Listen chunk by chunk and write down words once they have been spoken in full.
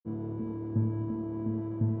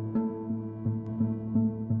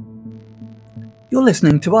You're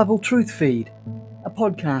listening to Bible Truth Feed, a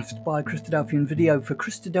podcast by Christadelphian Video for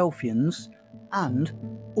Christadelphians and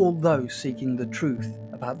all those seeking the truth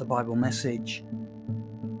about the Bible message.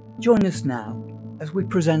 Join us now as we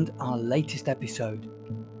present our latest episode.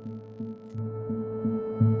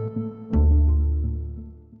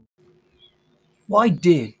 Why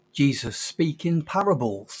did Jesus speak in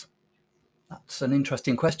parables? That's an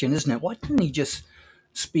interesting question, isn't it? Why didn't he just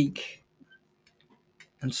speak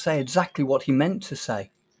and say exactly what he meant to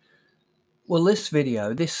say? Well, this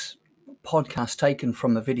podcast taken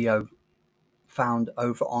from a video found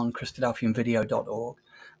over on christadelphianvideo.org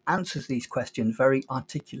answers these questions very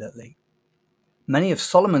articulately. Many of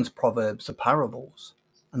Solomon's proverbs are parables,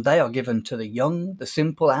 and they are given to the young, the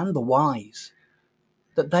simple, and the wise,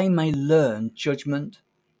 that they may learn judgment,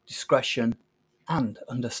 discretion, and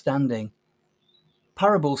understanding.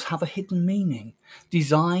 Parables have a hidden meaning,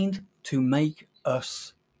 designed to make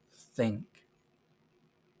us think.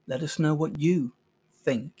 Let us know what you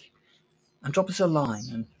think, and drop us a line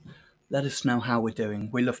and let us know how we're doing.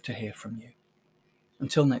 We love to hear from you.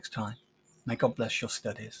 Until next time, may God bless your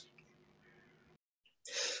studies.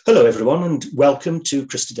 Hello everyone, and welcome to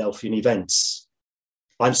Christadelphian Events.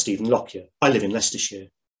 I'm Stephen Lockyer. I live in Leicestershire.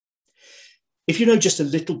 If you know just a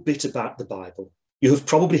little bit about the Bible, you have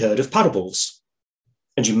probably heard of parables,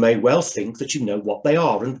 and you may well think that you know what they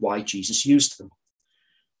are and why Jesus used them.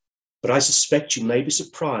 But I suspect you may be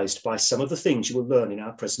surprised by some of the things you will learn in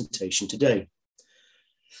our presentation today.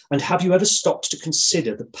 And have you ever stopped to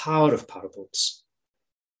consider the power of parables?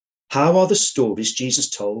 How are the stories Jesus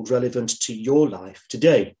told relevant to your life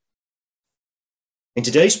today? In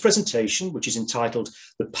today's presentation, which is entitled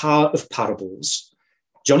The Power of Parables,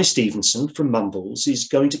 Johnny Stevenson from Mumbles is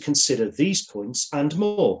going to consider these points and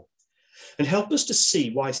more, and help us to see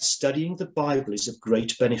why studying the Bible is of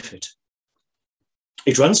great benefit.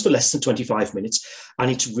 It runs for less than 25 minutes, and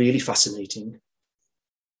it's really fascinating.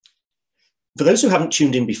 For those who haven't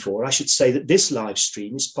tuned in before, I should say that this live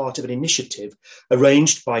stream is part of an initiative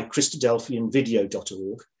arranged by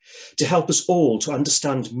christadelphianvideo.org to help us all to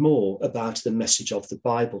understand more about the message of the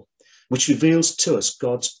Bible, which reveals to us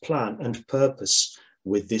God's plan and purpose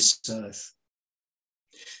with this earth.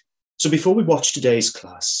 So before we watch today's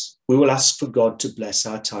class, we will ask for God to bless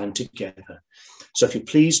our time together. So if you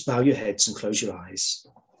please bow your heads and close your eyes.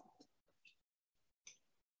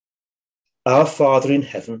 Our Father in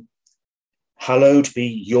heaven, hallowed be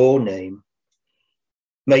your name.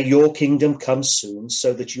 May your kingdom come soon,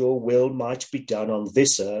 so that your will might be done on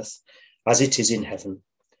this earth as it is in heaven.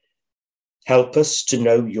 Help us to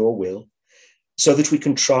know your will, so that we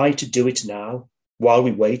can try to do it now while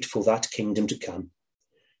we wait for that kingdom to come.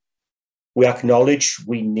 We acknowledge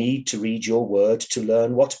we need to read your word to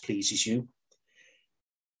learn what pleases you.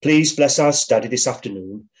 Please bless our study this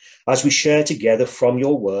afternoon as we share together from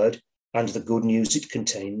your word and the good news it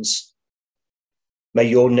contains. May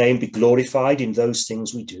your name be glorified in those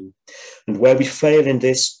things we do. And where we fail in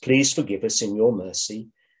this, please forgive us in your mercy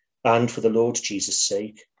and for the Lord Jesus'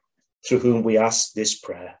 sake, through whom we ask this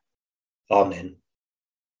prayer. Amen.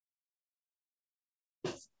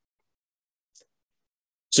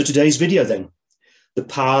 So today's video then, The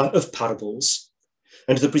Power of Parables,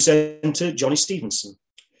 and the presenter, Johnny Stevenson.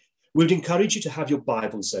 We would encourage you to have your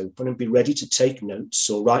Bibles open and be ready to take notes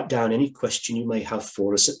or write down any question you may have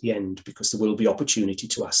for us at the end, because there will be opportunity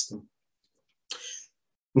to ask them.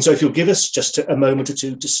 And so if you'll give us just a moment or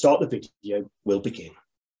two to start the video, we'll begin.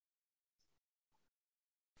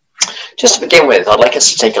 Just to begin with, I'd like us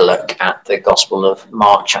to take a look at the Gospel of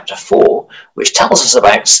Mark chapter 4, which tells us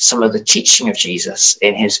about some of the teaching of Jesus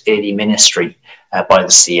in his early ministry by the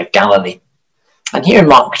Sea of Galilee. And here in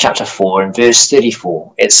Mark chapter 4, in verse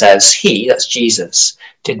 34, it says, he, that's Jesus,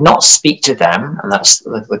 did not speak to them, and that's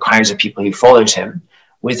the crowds of people who followed him,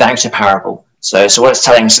 without a parable. So what it's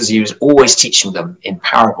telling us is he was always teaching them in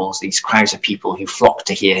parables, these crowds of people who flocked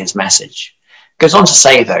to hear his message. Goes on to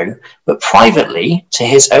say, though, but privately to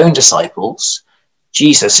his own disciples,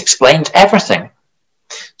 Jesus explained everything.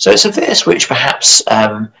 So it's a verse which perhaps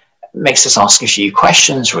makes us ask a few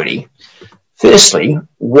questions, really. Firstly,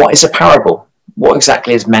 what is a parable? What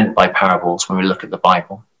exactly is meant by parables when we look at the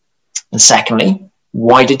Bible? And secondly,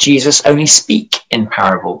 why did Jesus only speak in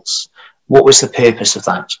parables? What was the purpose of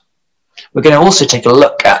that? We're going to also take a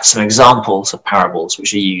look at some examples of parables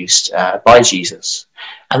which are used by Jesus.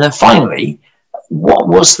 And then finally, what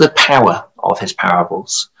was the power of his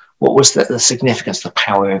parables? What was the significance, the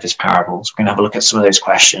power of his parables? We're going to have a look at some of those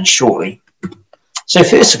questions shortly. So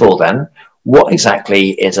first of all then, what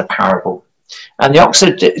exactly is a parable? And the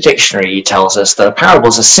Oxford Dictionary tells us that a parable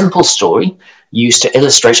is a simple story used to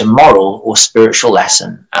illustrate a moral or spiritual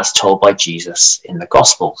lesson as told by Jesus in the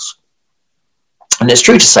Gospels. And it's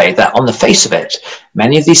true to say that on the face of it,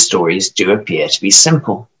 many of these stories do appear to be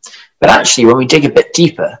simple. But actually, when we dig a bit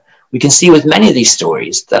deeper, we can see with many of these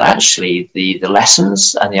stories that actually the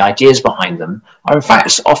lessons and the ideas behind them are in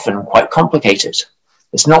fact often quite complicated.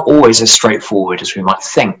 It's not always as straightforward as we might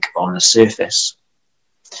think on the surface.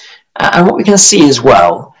 And what we can see as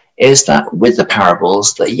well is that with the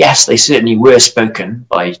parables, that yes, they certainly were spoken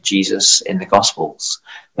by Jesus in the Gospels,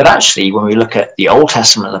 but actually when we look at the Old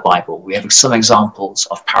Testament of the Bible, we have some examples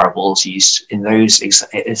of parables used in those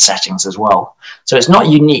settings as well. So it's not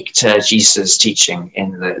unique to Jesus' teaching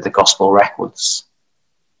in the Gospel records.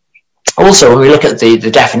 Also, when we look at the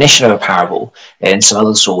definition of a parable in some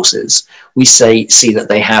other sources, we see that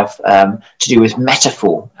they have to do with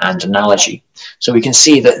metaphor and analogy. So we can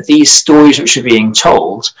see that these stories which are being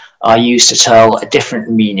told are used to tell a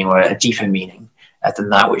different meaning or a deeper meaning than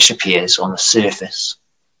that which appears on the surface.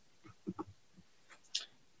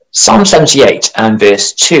 Psalm 78 and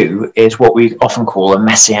verse 2 is what we often call a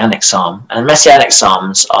messianic psalm. And messianic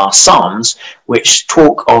psalms are psalms which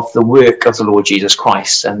talk of the work of the Lord Jesus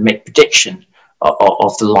Christ and make prediction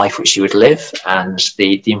of the life which he would live and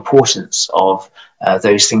the importance of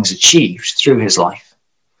those things achieved through his life.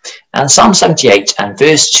 And Psalm 78 and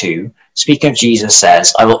verse 2, speaking of Jesus,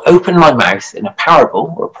 says, "I will open my mouth in a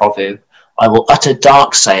parable," or a proverb, "I will utter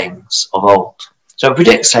dark sayings of old." So it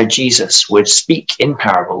predicts how Jesus would speak in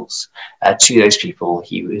parables to those people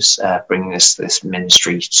he was bringing this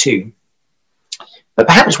ministry to. But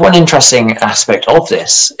perhaps one interesting aspect of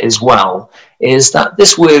this as well is that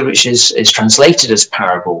this word, which is translated as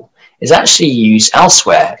parable, is actually used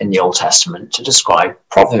elsewhere in the Old Testament to describe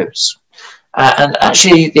proverbs. And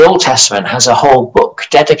actually the Old Testament has a whole book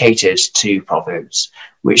dedicated to proverbs,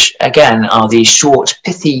 which again are these short,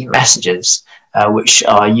 pithy messages which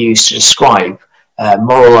are used to describe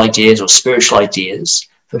moral ideas or spiritual ideas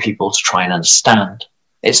for people to try and understand.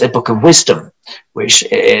 It's a book of wisdom, which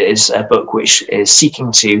is a book which is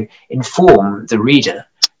seeking to inform the reader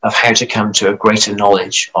of how to come to a greater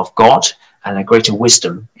knowledge of God and a greater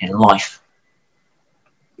wisdom in life.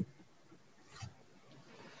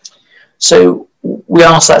 So we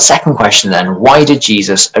ask that second question then, why did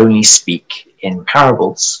Jesus only speak in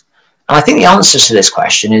parables? And I think the answer to this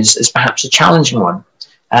question is perhaps a challenging one.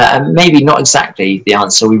 And maybe not exactly the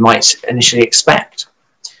answer we might initially expect.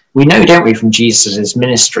 We know, don't we, from Jesus'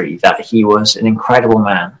 ministry that he was an incredible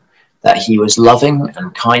man, that he was loving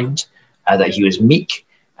and kind, that he was meek,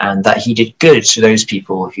 and that he did good to those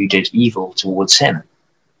people who did evil towards him.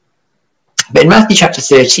 But in Matthew chapter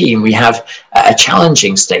 13, we have a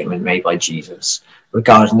challenging statement made by Jesus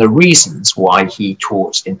regarding the reasons why he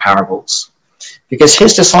taught in parables. Because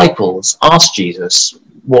his disciples asked Jesus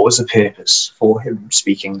what was the purpose for him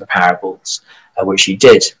speaking the parables, which he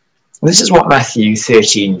did. And this is what Matthew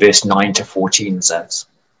 13, verse 9 to 14 says.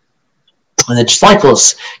 "And the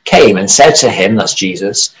disciples came and said to him," that's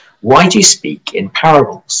Jesus, "Why do you speak in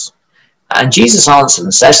parables?" And Jesus answered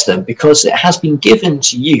and says to them, "Because it has been given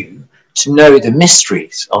to you to know the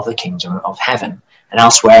mysteries of the kingdom of heaven." And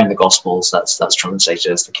elsewhere in the Gospels, that's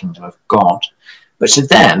translated as the kingdom of God. "But to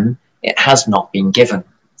them it has not been given.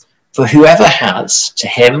 For whoever has, to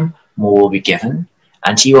him more will be given,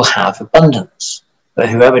 and he will have abundance. But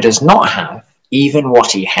whoever does not have, even what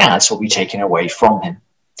he has will be taken away from him.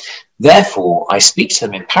 Therefore I speak to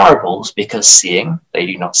them in parables, because seeing they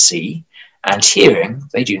do not see, and hearing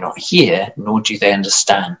they do not hear, nor do they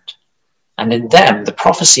understand. And in them the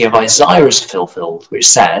prophecy of Isaiah is fulfilled, which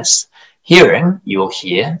says, Hearing you will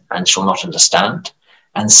hear, and shall not understand,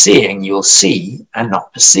 and seeing you will see, and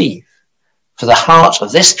not perceive. For the heart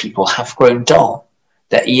of this people hath grown dull.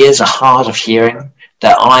 Their ears are hard of hearing,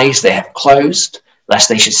 their eyes they have closed, lest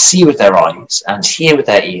they should see with their eyes, and hear with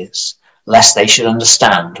their ears, lest they should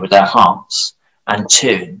understand with their hearts, and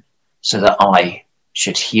turn, so that I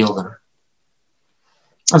should heal them."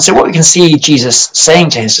 And so what we can see Jesus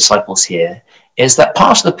saying to his disciples here is that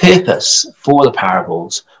part of the purpose for the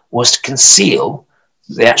parables was to conceal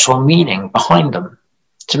the actual meaning behind them,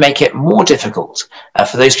 to make it more difficult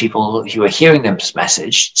for those people who are hearing this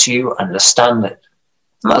message to understand it.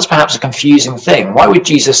 And that's perhaps a confusing thing. Why would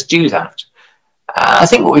Jesus do that? I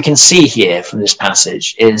think what we can see here from this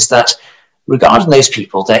passage is that regarding those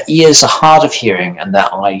people, their ears are hard of hearing and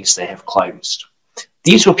their eyes they have closed.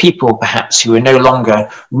 These were people perhaps who were no longer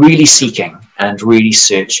really seeking and really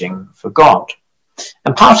searching for God.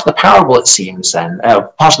 And part of the parable, it seems then,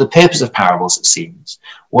 part of the purpose of parables, it seems,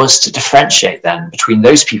 was to differentiate then between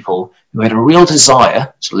those people who had a real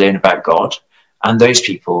desire to learn about God and those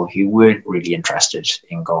people who weren't really interested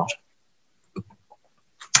in God.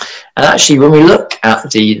 And actually, when we look at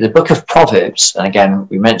the book of Proverbs, and again,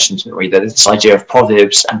 we mentioned, didn't we, that this idea of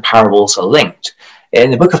Proverbs and parables are linked. In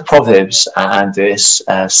the book of Proverbs and verse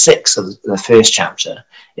 6 of the first chapter,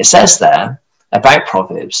 it says there about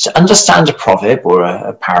Proverbs, to understand a proverb or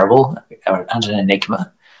a parable and an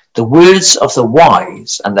enigma, the words of the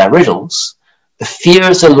wise and their riddles, the fear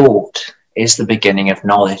of the Lord is the beginning of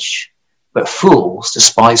knowledge, but fools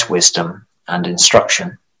despise wisdom and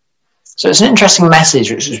instruction. So it's an interesting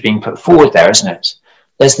message which is being put forward there, isn't it?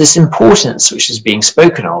 There's this importance which is being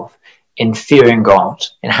spoken of in fearing God,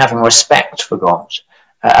 in having respect for God.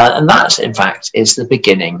 And that, in fact, is the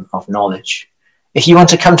beginning of knowledge. If you want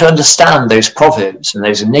to come to understand those proverbs and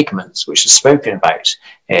those enigmas which are spoken about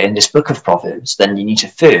in this book of Proverbs, then you need to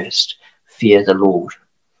first fear the Lord.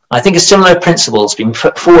 I think a similar principle is being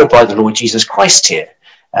put forward by the Lord Jesus Christ here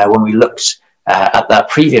when we looked at that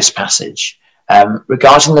previous passage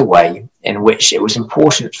regarding the way in which it was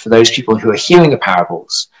important for those people who are hearing the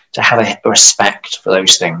parables to have a respect for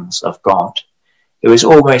those things of God. It was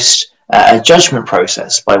almost a judgment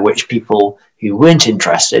process by which people who weren't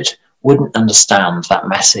interested wouldn't understand that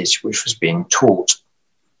message which was being taught.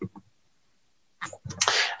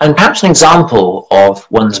 And perhaps an example of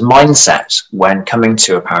one's mindset when coming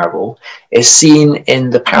to a parable is seen in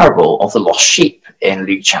the parable of the lost sheep in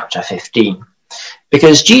Luke chapter 15.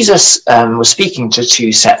 Because Jesus was speaking to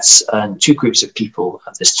two groups of people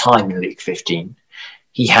at this time in Luke 15.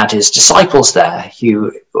 He had his disciples there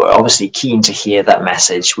who were obviously keen to hear that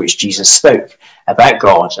message which Jesus spoke about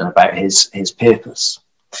God and about his purpose.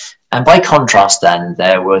 And by contrast then,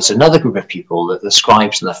 there was another group of people, the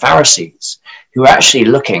scribes and the Pharisees, who were actually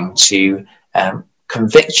looking to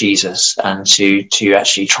convict Jesus and to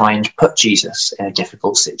actually try and put Jesus in a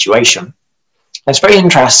difficult situation. It's very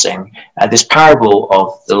interesting, this parable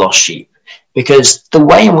of the lost sheep, because the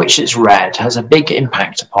way in which it's read has a big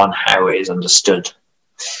impact upon how it is understood.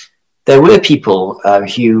 There were people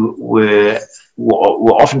who were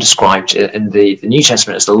often described in the New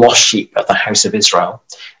Testament as the lost sheep of the house of Israel.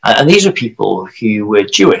 And these were people who were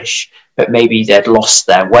Jewish, but maybe they'd lost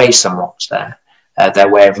their way somewhat there. Their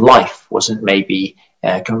way of life wasn't maybe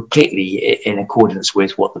completely in accordance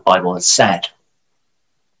with what the Bible had said.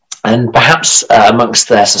 And perhaps amongst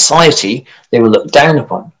their society, they were looked down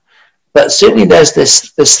upon. But certainly there's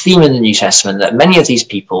this theme in the New Testament that many of these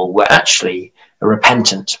people were actually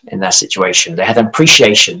repentant in their situation. They had an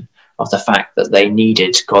appreciation of the fact that they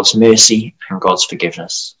needed God's mercy and God's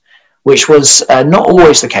forgiveness, which was not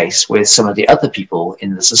always the case with some of the other people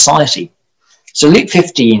in the society. So Luke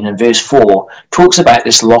 15 and verse 4 talks about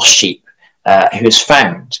this lost sheep who is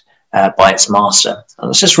found by its master. And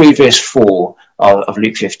let's just read verse 4 of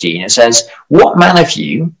Luke 15. It says, "What man of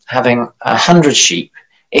you, having 100 sheep,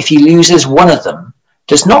 if he loses one of them,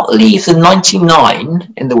 does not leave the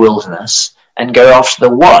 99 in the wilderness and go after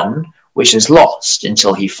the one which is lost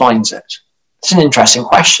until he finds it?" It's an interesting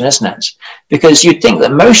question, isn't it? Because you'd think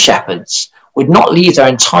that most shepherds would not leave their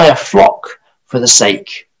entire flock for the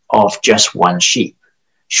sake of just one sheep.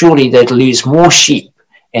 Surely they'd lose more sheep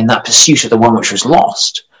in that pursuit of the one which was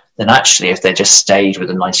lost than actually if they just stayed with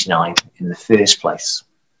the 99 in the first place.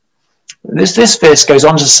 This verse goes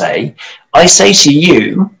on to say, "I say to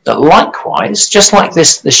you that likewise, just like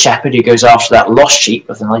the shepherd who goes after that lost sheep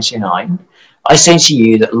of the 99, I say to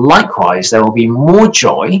you that likewise there will be more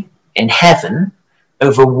joy in heaven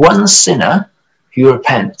over one sinner who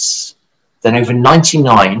repents than over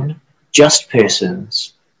 99 just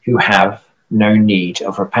persons who have no need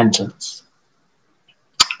of repentance."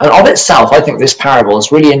 And of itself, I think this parable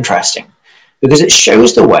is really interesting because it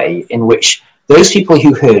shows the way in which those people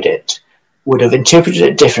who heard it would have interpreted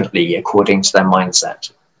it differently according to their mindset.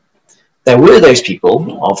 There were those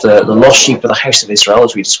people of the lost sheep of the house of Israel,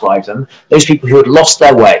 as we describe them, those people who had lost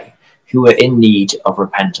their way, who were in need of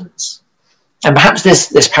repentance. And perhaps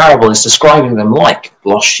this parable is describing them like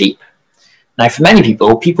lost sheep. Now, for many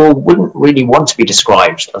people wouldn't really want to be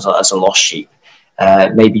described as a lost sheep.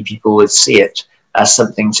 Maybe people would see it as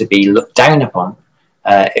something to be looked down upon.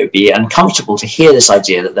 It would be uncomfortable to hear this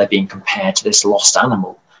idea that they're being compared to this lost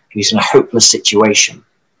animal who's in a hopeless situation.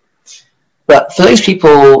 But for those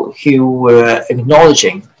people who were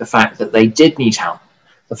acknowledging the fact that they did need help,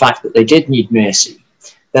 the fact that they did need mercy,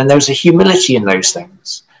 then there was a humility in those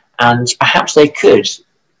things. And perhaps they could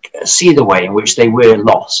see the way in which they were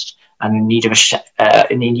lost and in need of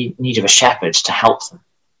a shepherd to help them.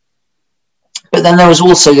 But then there was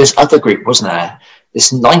also this other group, wasn't there?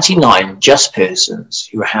 This 99 just persons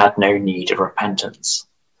who had no need of repentance.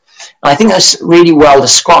 And I think this really well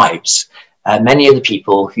describes many of the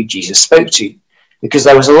people who Jesus spoke to, because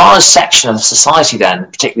there was a large section of the society then,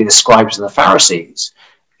 particularly the scribes and the Pharisees,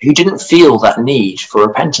 who didn't feel that need for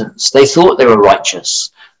repentance. They thought they were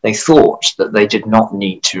righteous. They thought that they did not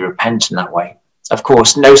need to repent in that way. Of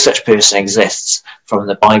course, no such person exists from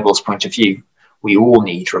the Bible's point of view. We all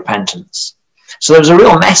need repentance. So there was a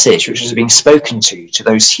real message which was being spoken to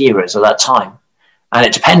those hearers at that time. And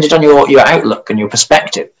it depended on your outlook and your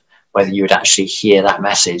perspective, whether you would actually hear that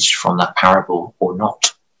message from that parable or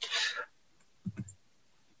not.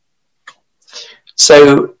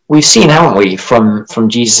 So we've seen, haven't we, from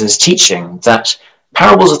Jesus' teaching, that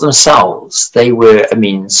parables of themselves, they were a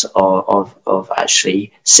means of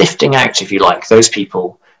actually sifting out, if you like, those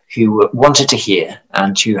people who wanted to hear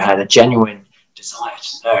and who had a genuine desire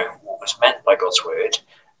to know what was meant by God's word,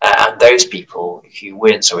 and those people who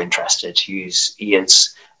weren't so interested, whose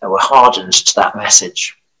ears were hardened to that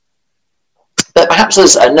message. But perhaps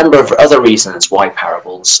there's a number of other reasons why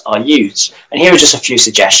parables are used. And here are just a few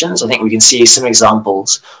suggestions. I think we can see some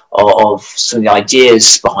examples of some of the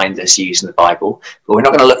ideas behind this use in the Bible, but we're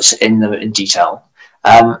not going to look in them in detail.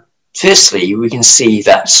 Firstly, we can see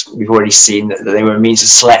that we've already seen that they were a means of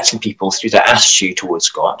selecting people through their attitude towards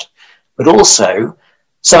God, but also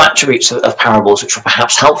some attributes of parables which were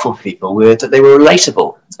perhaps helpful for people were that they were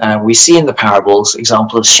relatable. We see in the parables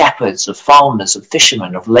examples of shepherds, of farmers, of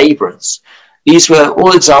fishermen, of labourers. These were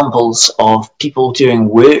all examples of people doing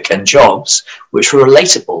work and jobs which were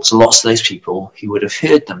relatable to lots of those people who would have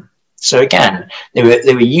heard them. So again, they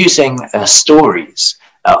were using stories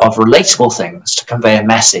of relatable things to convey a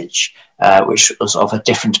message which was of a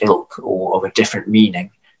different ilk or of a different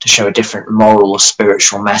meaning, to show a different moral or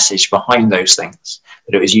spiritual message behind those things.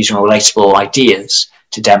 But it was using relatable ideas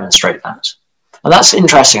to demonstrate that. And that's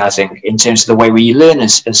interesting, I think, in terms of the way we learn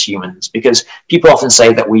as humans, because people often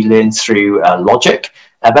say that we learn through logic,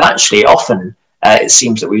 but actually often it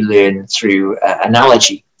seems that we learn through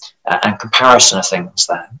analogy and comparison of things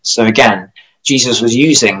there. So again, Jesus was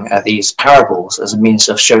using these parables as a means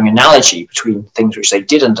of showing analogy between things which they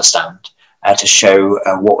did understand to show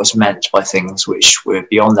what was meant by things which were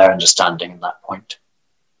beyond their understanding at that point.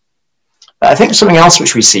 But I think something else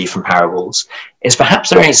which we see from parables is perhaps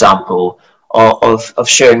they're an example of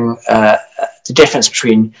showing the difference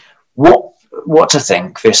between what to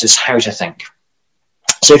think versus how to think.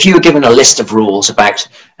 So if you were given a list of rules about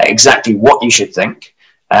exactly what you should think,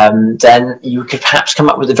 then you could perhaps come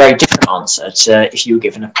up with a very different answer to if you were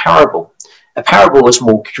given a parable. A parable was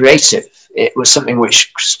more creative. It was something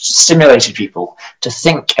which stimulated people to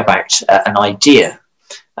think about an idea.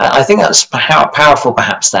 I think that's powerful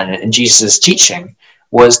perhaps then in Jesus' teaching,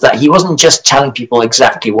 was that he wasn't just telling people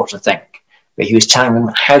exactly what to think, but he was telling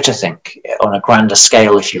them how to think on a grander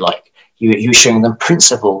scale, if you like. He was showing them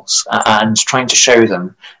principles and trying to show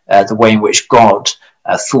them the way in which God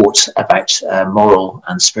thought about moral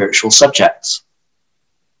and spiritual subjects.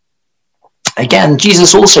 Again,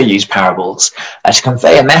 Jesus also used parables to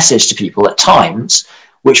convey a message to people at times,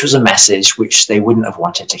 which was a message which they wouldn't have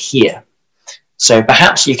wanted to hear. So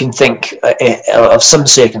perhaps you can think of some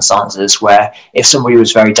circumstances where if somebody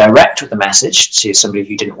was very direct with the message to somebody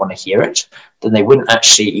who didn't want to hear it, then they wouldn't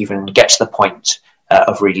actually even get to the point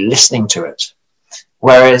of really listening to it.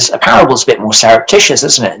 Whereas a parable is a bit more surreptitious,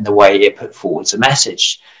 isn't it, in the way it put forwards a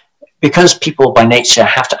message. Because people by nature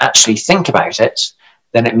have to actually think about it,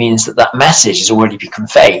 then it means that that message has already been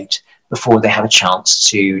conveyed before they have a chance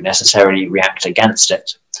to necessarily react against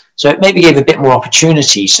it. So it maybe gave a bit more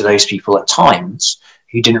opportunity to those people at times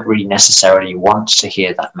who didn't really necessarily want to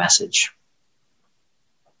hear that message.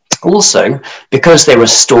 Also, because they were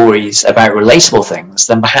stories about relatable things,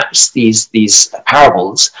 then perhaps these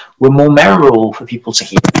parables were more memorable for people to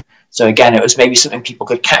hear. So again, it was maybe something people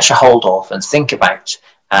could catch a hold of and think about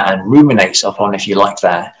and ruminate upon, if you like,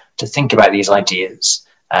 there, to think about these ideas,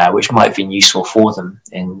 which might have been useful for them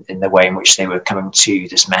in the way in which they were coming to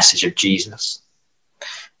this message of Jesus.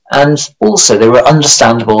 And also, they were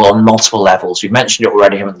understandable on multiple levels. We've mentioned it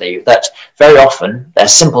already, haven't we? That very often they're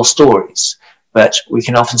simple stories, but we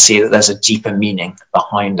can often see that there's a deeper meaning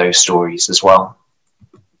behind those stories as well.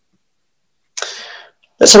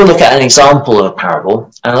 Let's have a look at an example of a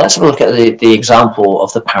parable, and let's have a look at the example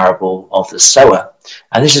of the parable of the sower.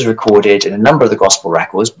 And this is recorded in a number of the gospel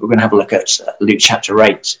records, but we're going to have a look at Luke chapter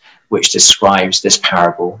 8, which describes this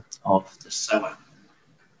parable of the sower.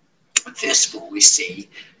 First of all, we see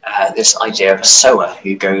this idea of a sower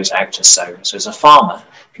who goes out to sow. So it's a farmer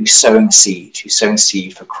who's sowing seed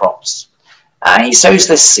for crops. He sows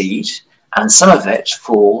this seed, and some of it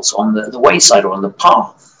falls on the wayside or on the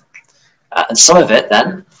path. And some of it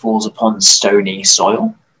then falls upon stony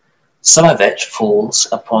soil. Some of it falls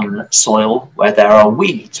upon soil where there are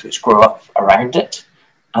weeds which grow up around it.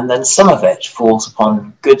 And then some of it falls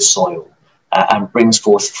upon good soil, and brings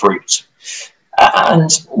forth fruit.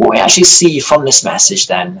 And what we actually see from this message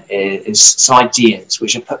then is some ideas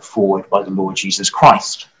which are put forward by the Lord Jesus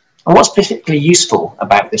Christ. And what's particularly useful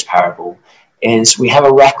about this parable is we have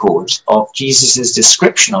a record of Jesus'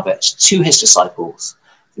 description of it to his disciples,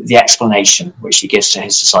 the explanation which he gives to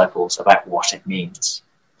his disciples about what it means.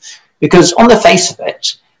 Because on the face of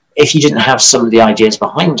it, if you didn't have some of the ideas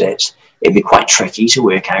behind it, it'd be quite tricky to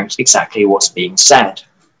work out exactly what's being said.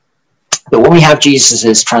 But when we have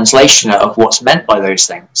Jesus' translation of what's meant by those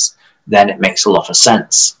things, then it makes a lot of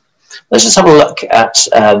sense. Let's just have a look at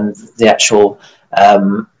the actual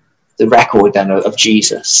the record then of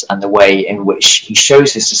Jesus and the way in which he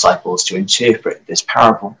shows his disciples to interpret this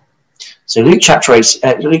parable. So Luke chapter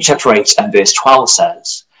 8 and verse 12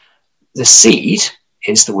 says, the seed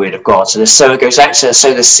is the word of God. So the sower goes out to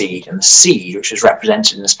sow the seed, and the seed, which is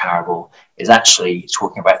represented in this parable, is actually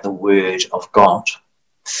talking about the word of God.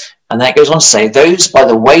 And then it goes on to say, those by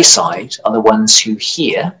the wayside are the ones who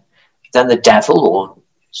hear, then the devil or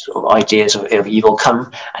sort of ideas of evil come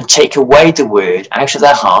and take away the word out of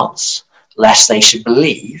their hearts, lest they should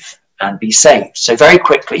believe and be saved. So very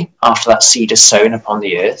quickly, after that seed is sown upon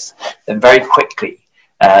the earth, then very quickly,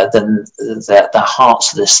 then the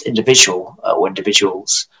hearts of this individual or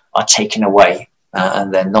individuals are taken away,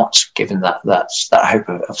 and they're not given that hope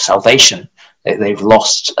of salvation. They've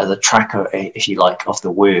lost the tracker, if you like, of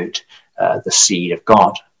the word, the seed of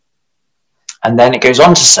God. And then it goes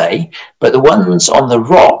on to say, but the ones on the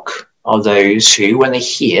rock are those who, when they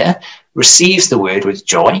hear, receive the word with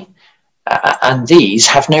joy, and these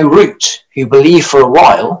have no root, who believe for a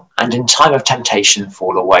while, and in time of temptation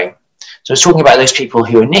fall away. So it's talking about those people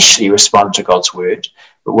who initially respond to God's word,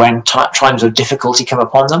 but when times of difficulty come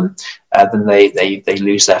upon them, then they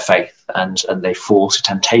lose their faith, and they fall to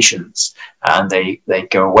temptations, and they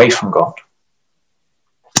go away from God.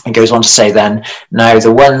 It goes on to say then, now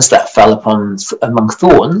the ones that fell among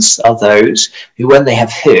thorns are those who, when they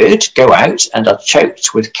have heard, go out and are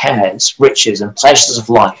choked with cares, riches, and pleasures of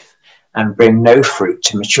life, and bring no fruit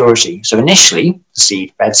to maturity. So initially, the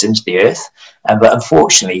seed beds into the earth, but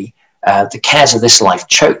unfortunately, the cares of this life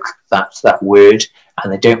choke that word,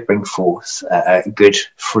 and they don't bring forth good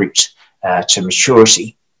fruit to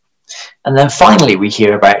maturity. And then finally, we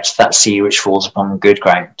hear about that seed which falls upon good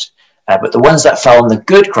ground. But the ones that fell on the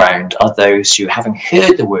good ground are those who, having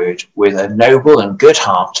heard the word with a noble and good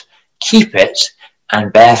heart, keep it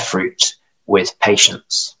and bear fruit with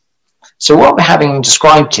patience. So what we're having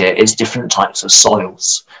described here is different types of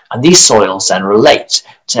soils. And these soils then relate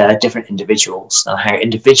to different individuals and how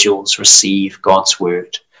individuals receive God's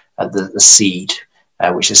word, the seed,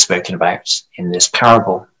 which is spoken about in this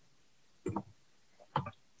parable.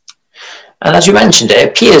 And as we mentioned, it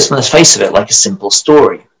appears on the face of it like a simple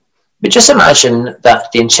story. But just imagine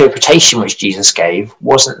that the interpretation which Jesus gave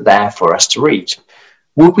wasn't there for us to read.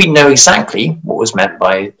 Would we know exactly what was meant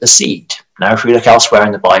by the seed? Now, if we look elsewhere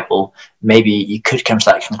in the Bible, maybe you could come to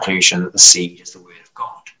that conclusion that the seed is the word of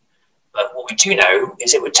God. But what we do know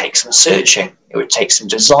is it would take some searching. It would take some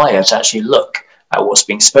desire to actually look at what's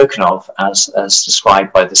being spoken of as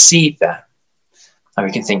described by the seed there. And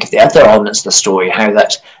we can think of the other elements of the story, how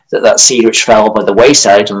that seed which fell by the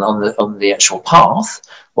wayside on the actual path,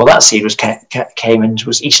 well, that seed came and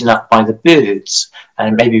was eaten up by the birds.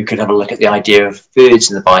 And maybe we could have a look at the idea of birds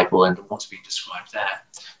in the Bible and what's being described there.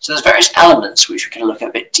 So there's various elements which we can look at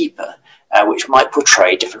a bit deeper, which might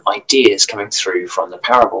portray different ideas coming through from the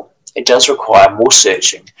parable. It does require more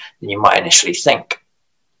searching than you might initially think.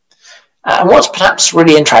 And what's perhaps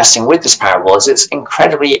really interesting with this parable is it's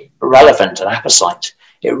incredibly relevant and apposite.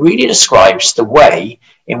 It really describes the way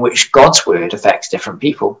in which God's word affects different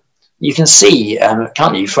people. You can see,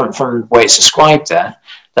 can't you, from the way it's described there,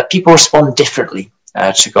 that people respond differently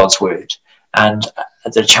to God's word. And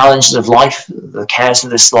the challenges of life, the cares of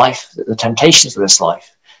this life, the temptations of this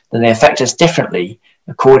life, then they affect us differently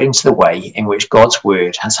according to the way in which God's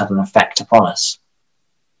word has had an effect upon us.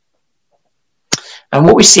 And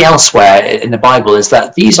what we see elsewhere in the Bible is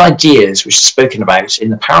that these ideas which are spoken about in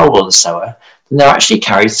the parable of the sower, they're actually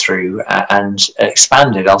carried through and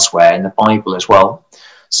expanded elsewhere in the Bible as well.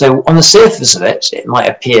 So on the surface of it, it might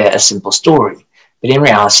appear a simple story, but in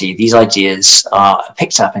reality, these ideas are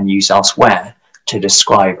picked up and used elsewhere to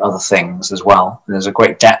describe other things as well. And there's a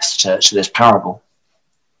great depth to this parable.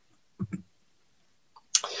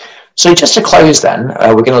 So just to close then,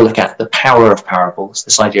 we're going to look at the power of parables,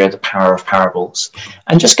 this idea of the power of parables.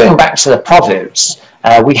 And just going back to the Proverbs,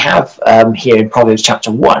 we have here in Proverbs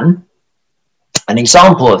chapter 1, an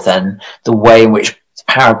example of then the way in which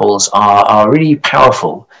parables are really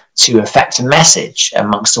powerful to affect a message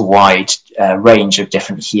amongst a wide range of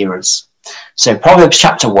different hearers. So Proverbs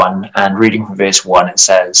chapter 1, and reading from verse 1, it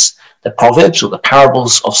says, "The Proverbs, or the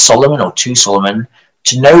parables of Solomon, or to Solomon,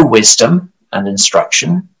 to know wisdom and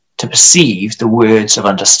instruction, to perceive the words of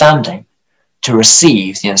understanding, to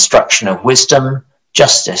receive the instruction of wisdom,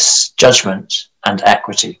 justice, judgment, and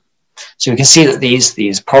equity." So we can see that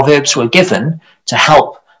these proverbs were given to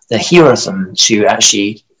help the hearer of them to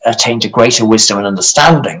actually attain to greater wisdom and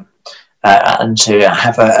understanding, and to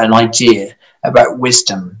have an idea about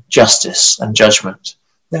wisdom, justice, and judgment.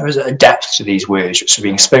 There is a depth to these words which are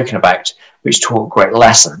being spoken about, which taught great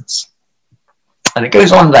lessons. And it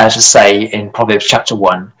goes on there to say in Proverbs chapter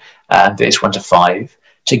 1, verse 1 to 5,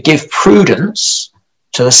 to give prudence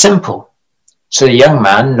to the simple, to the young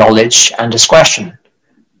man knowledge and discretion.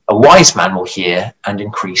 A wise man will hear and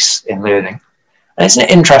increase in learning. And isn't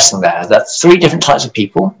it interesting there that three different types of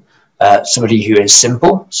people, somebody who is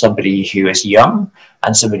simple, somebody who is young,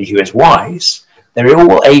 and somebody who is wise, they're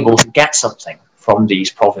all able to get something from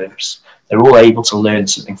these proverbs. They're all able to learn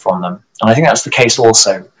something from them. And I think that's the case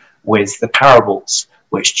also with the parables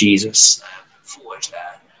which Jesus forward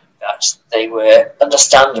there, that they were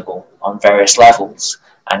understandable on various levels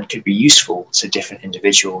and could be useful to different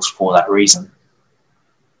individuals for that reason.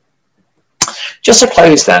 Just to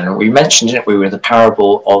close then, we mentioned it, we were the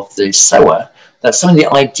parable of the sower, that some of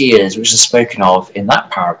the ideas which are spoken of in that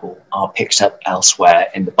parable are picked up elsewhere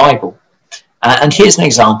in the Bible. And here's an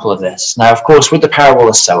example of this. Now, of course, with the parable of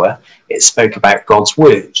the sower, it spoke about God's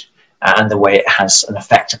word and the way it has an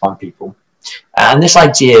effect upon people. And this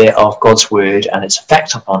idea of God's word and its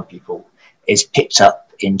effect upon people is picked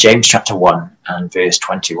up in James chapter 1 and verse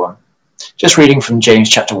 21. Just reading from James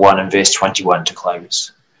chapter 1 and verse 21 to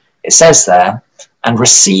close. It says there, "And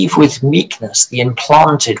receive with meekness the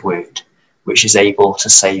implanted word, which is able to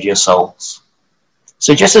save your souls."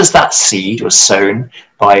 So just as that seed was sown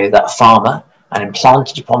by that farmer and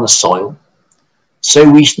implanted upon the soil, so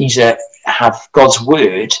we need to have God's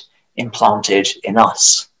word implanted in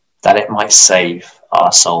us, that it might save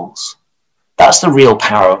our souls. That's the real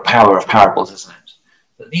power of parables, isn't it?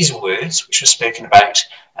 That these words, which are spoken about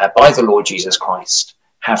by the Lord Jesus Christ,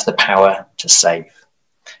 have the power to save.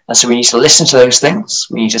 And so we need to listen to those things.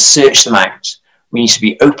 We need to search them out. We need to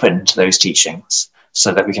be open to those teachings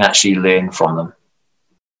so that we can actually learn from them.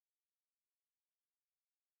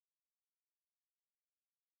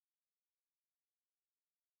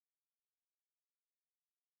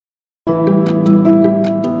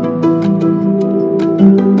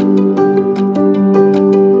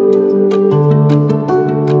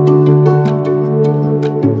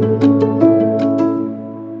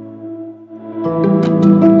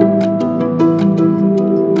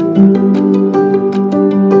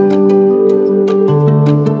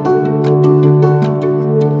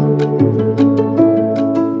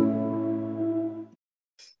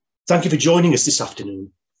 Thank you for joining us this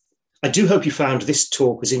afternoon. I do hope you found this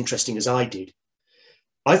talk as interesting as I did.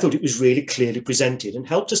 I thought it was really clearly presented and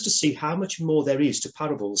helped us to see how much more there is to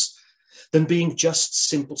parables than being just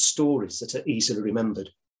simple stories that are easily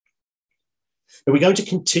remembered. Now, we're going to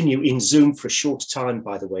continue in Zoom for a short time,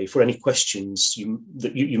 by the way, for any questions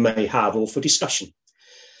that you may have or for discussion.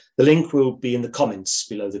 The link will be in the comments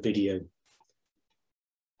below the video.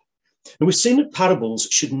 And we've seen that parables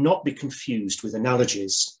should not be confused with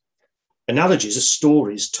analogies. Analogies are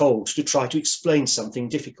stories told to try to explain something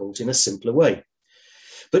difficult in a simpler way.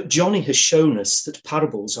 But Johnny has shown us that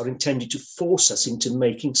parables are intended to force us into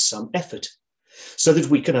making some effort so that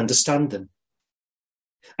we can understand them,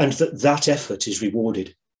 and that effort is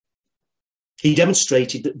rewarded. He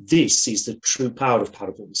demonstrated that this is the true power of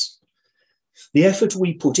parables. The effort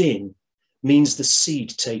we put in means the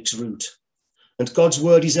seed takes root, and God's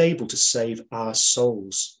word is able to save our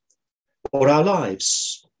souls, or our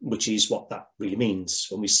lives, which is what that really means.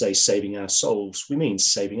 When we say saving our souls, we mean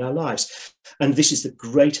saving our lives. And this is the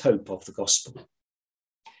great hope of the gospel.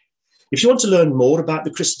 If you want to learn more about the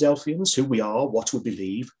Christadelphians, who we are, what we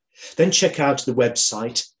believe, then check out the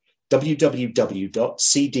website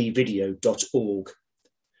www.cdvideo.org.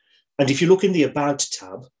 And if you look in the About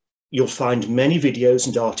tab, you'll find many videos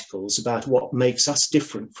and articles about what makes us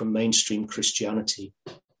different from mainstream Christianity.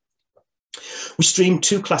 We stream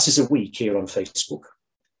 2 classes a week here on Facebook.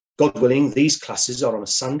 God willing, these classes are on a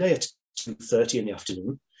Sunday at 2:30 in the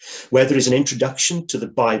afternoon, where there is an introduction to the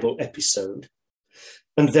Bible episode,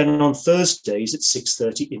 and then on Thursdays at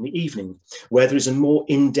 6:30 in the evening, where there is a more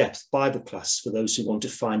in-depth Bible class for those who want to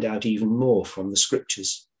find out even more from the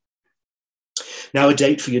scriptures. Now, a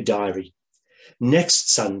date for your diary.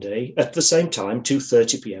 Next Sunday at the same time,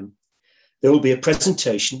 2:30 p.m, there will be a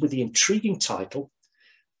presentation with the intriguing title,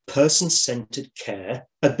 Person-Centered Care,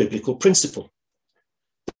 a Biblical Principle.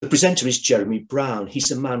 The presenter is Jeremy Brown.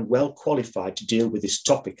 He's a man well qualified to deal with this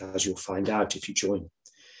topic, as you'll find out if you join.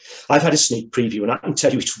 I've had a sneak preview and I can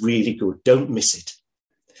tell you it's really good. Don't miss it.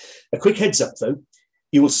 A quick heads up though,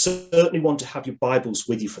 you will certainly want to have your Bibles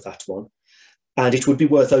with you for that one, and it would be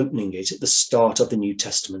worth opening it at the start of the New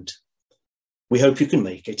Testament. We hope you can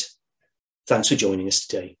make it. Thanks for joining us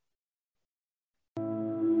today.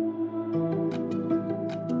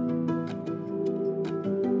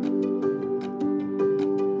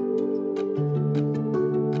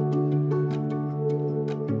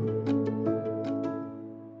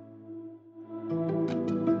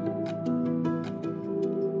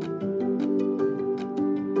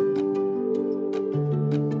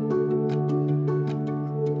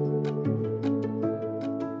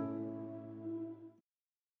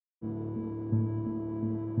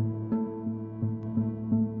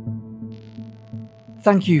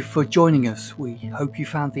 Thank you for joining us. We hope you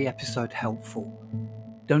found the episode helpful.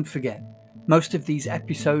 Don't forget, most of these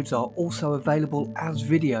episodes are also available as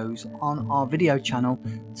videos on our video channel,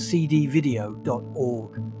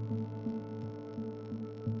 cdvideo.org.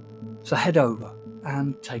 So head over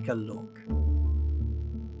and take a look.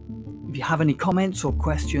 If you have any comments or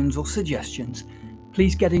questions or suggestions,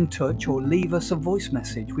 please get in touch or leave us a voice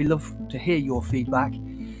message. We love to hear your feedback.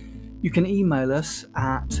 You can email us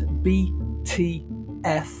at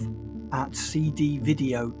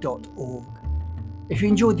btf@cdvideo.org. If you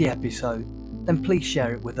enjoyed the episode, then please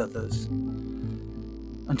share it with others.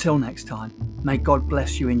 Until next time, may God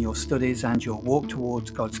bless you in your studies and your walk towards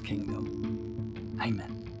God's kingdom. Amen.